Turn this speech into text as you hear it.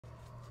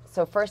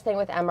So first thing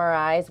with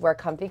MRIs, wear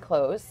comfy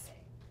clothes.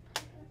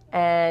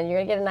 And you're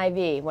gonna get an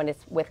IV when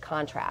it's with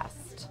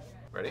contrast.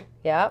 Ready?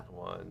 Yep.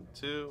 1,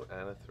 2,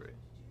 and a 3.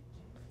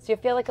 So you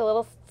feel like a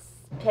little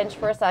pinch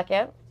for a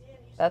second.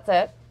 That's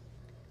it.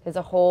 There's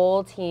a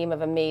whole team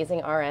of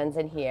amazing RNs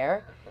in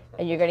here.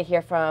 And you're gonna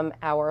hear from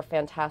our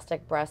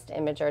fantastic breast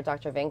imager,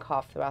 Dr.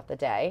 Vincoff, throughout the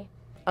day.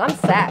 I'm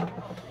set.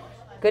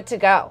 Good to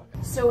go.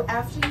 So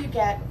after you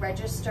get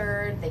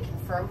registered, they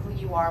confirm who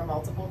you are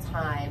multiple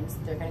times.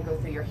 They're going to go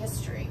through your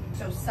history.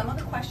 So some of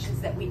the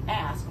questions that we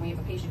ask when we have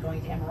a patient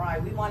going to MRI,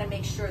 we want to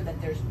make sure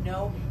that there's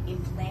no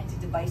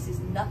implanted devices,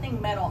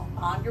 nothing metal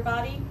on your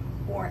body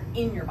or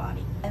in your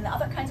body. And the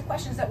other kinds of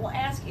questions that we'll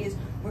ask is,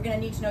 we're going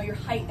to need to know your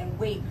height and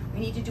weight. We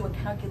need to do a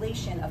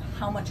calculation of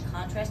how much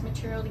contrast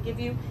material to give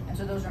you. And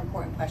so those are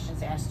important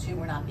questions to ask too.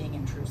 We're not being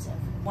intrusive.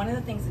 One of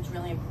the things that's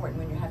really important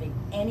when you're having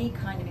any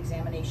kind of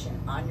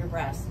examination on your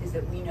breast is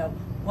that we know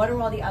what are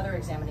all the other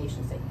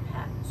examinations that you've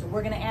had. So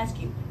we're going to ask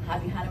you,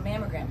 have you had a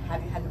mammogram?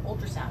 Have you had an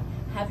ultrasound?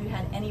 Have you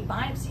had any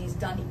biopsies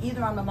done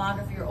either on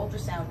mammography or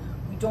ultrasound?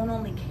 We don't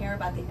only care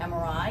about the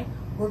MRI.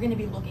 We're going to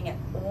be looking at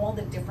all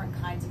the different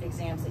kinds of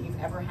exams that you've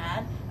ever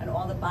had and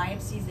all the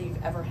biopsies that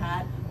you've ever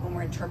had when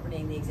we're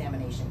interpreting the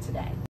examination today.